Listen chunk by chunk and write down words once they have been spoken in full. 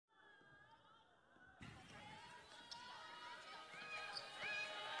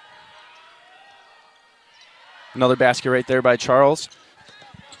Another basket right there by Charles.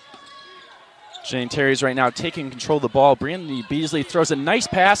 Jane Terry's right now taking control of the ball. Brandy Beasley throws a nice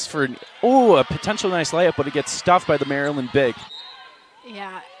pass for, a potential nice layup, but it gets stuffed by the Maryland big.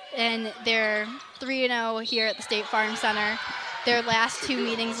 Yeah, and they're 3-0 here at the State Farm Center. Their last two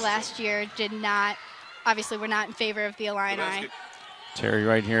meetings last year did not, obviously were not in favor of the Illini. Terry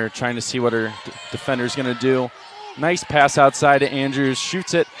right here trying to see what her defender's going to do. Nice pass outside to Andrews,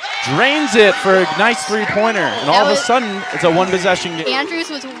 shoots it, drains it for a nice three-pointer, and all of a sudden it's a one-possession game. Andrews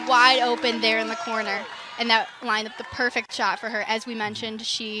was wide open there in the corner, and that lined up the perfect shot for her. As we mentioned,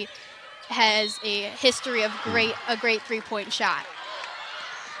 she has a history of a great three-point shot.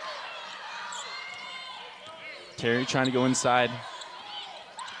 Terry trying to go inside.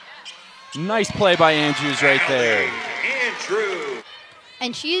 Nice play by Andrews right there. Andrews.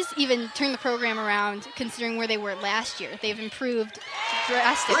 And she's even turned the program around considering where they were last year. They've improved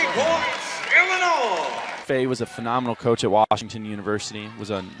drastically. 3 points, Illinois. Faye was a phenomenal coach at Washington University, was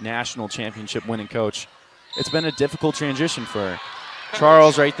a national championship winning coach. It's been a difficult transition for her.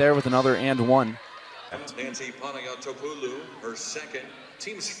 Charles right there with another and one. Nancy Panayotopoulos, her second,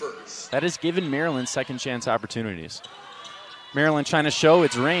 team's first. That has given Maryland second chance opportunities. Maryland trying to show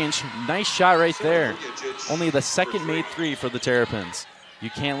its range. Nice shot right there. Only the second made three for the Terrapins. You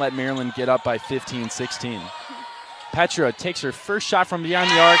can't let Maryland get up by 15, 16. Petra takes her first shot from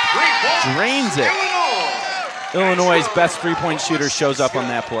beyond the arc, drains it. Illinois' best three-point shooter shows up on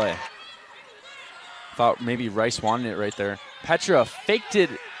that play. Thought maybe Rice wanted it right there. Petra faked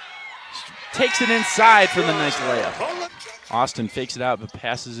it, takes it inside for the nice layup. Austin fakes it out but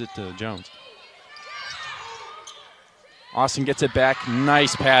passes it to Jones. Austin gets it back,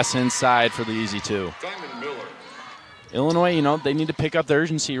 nice pass inside for the easy two. Illinois, they need to pick up the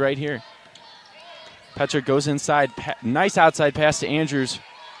urgency right here. Petra goes inside, nice outside pass to Andrews,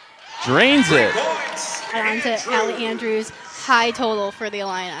 drains it. On to Allie Andrews, high total for the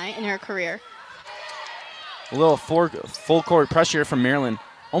Illini in her career. A little full court pressure from Maryland.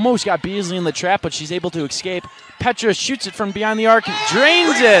 Almost got Beasley in the trap, but she's able to escape. Petra shoots it from beyond the arc,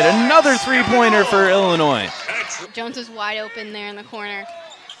 drains it. Another three-pointer for Illinois. Jones is wide open there in the corner.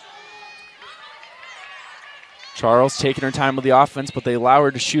 Charles taking her time with the offense, but they allow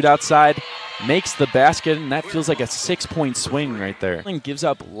her to shoot outside, makes the basket, and that feels like a 6-point swing right there. Gives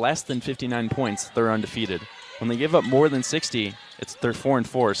up less than 59 points, they're undefeated. When they give up more than 60, they're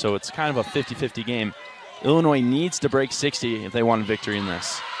 4-4, so it's kind of a 50-50 game. Illinois needs to break 60 if they want a victory in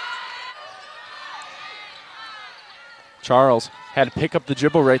this. Charles had to pick up the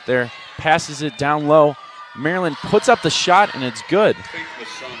dribble right there, passes it down low. Maryland puts up the shot, and it's good.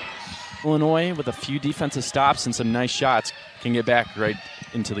 Illinois, with a few defensive stops and some nice shots, can get back right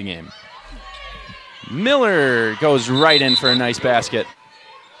into the game. Miller goes right in for a nice basket.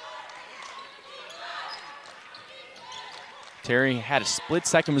 Terry had a split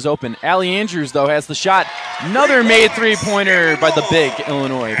second, was open. Allie Andrews, though, has the shot. Another made three-pointer by the big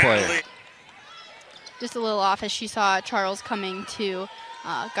Illinois player. Just a little off as she saw Charles coming to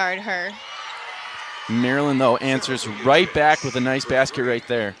guard her. Maryland, though, answers right back with a nice basket right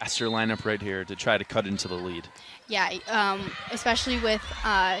there. That's her lineup right here to try to cut into the lead. Yeah, especially with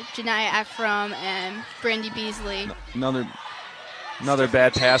Janiyah Ephraim and Brandy Beasley. Another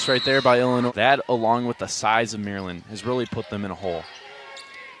bad pass right there by Illinois. That, along with the size of Maryland, has really put them in a hole.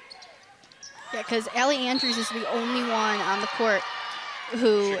 Yeah, because Allie Andrews is the only one on the court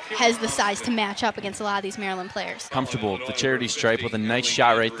who has the size to match up against a lot of these Maryland players. Comfortable, the charity stripe with a nice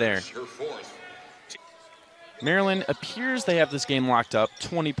shot right there. Maryland appears they have this game locked up.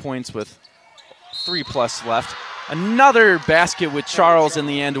 20 points with 3+ left. Another basket with Charles in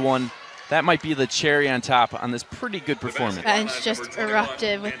the end one. That might be the cherry on top on this pretty good performance. Bench just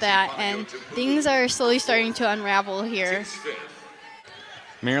erupted with that, and things are slowly starting to unravel here.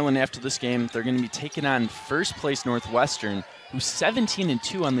 Maryland, after this game, they're going to be taking on first-place Northwestern, who's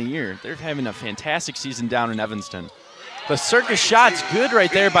 17-2 on the year. They're having a fantastic season down in Evanston. The circus shot's good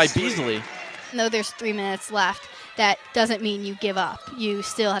right there by Beasley. Though there's 3 minutes left, that doesn't mean you give up. You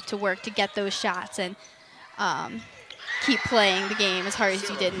still have to work to get those shots and keep playing the game as hard as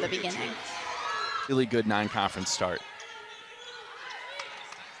you did in the beginning. Really good non-conference start.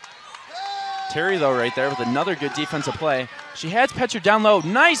 Terry, though, right there with another good defensive play. She has Petra down low.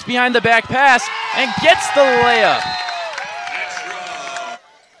 Nice behind-the-back pass and gets the layup.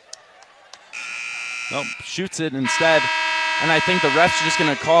 Nope, shoots it instead. And I think the refs are just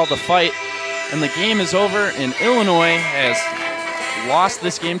going to call the fight. And the game is over, and Illinois has lost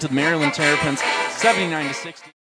this game to the Maryland Terrapins, 79-60.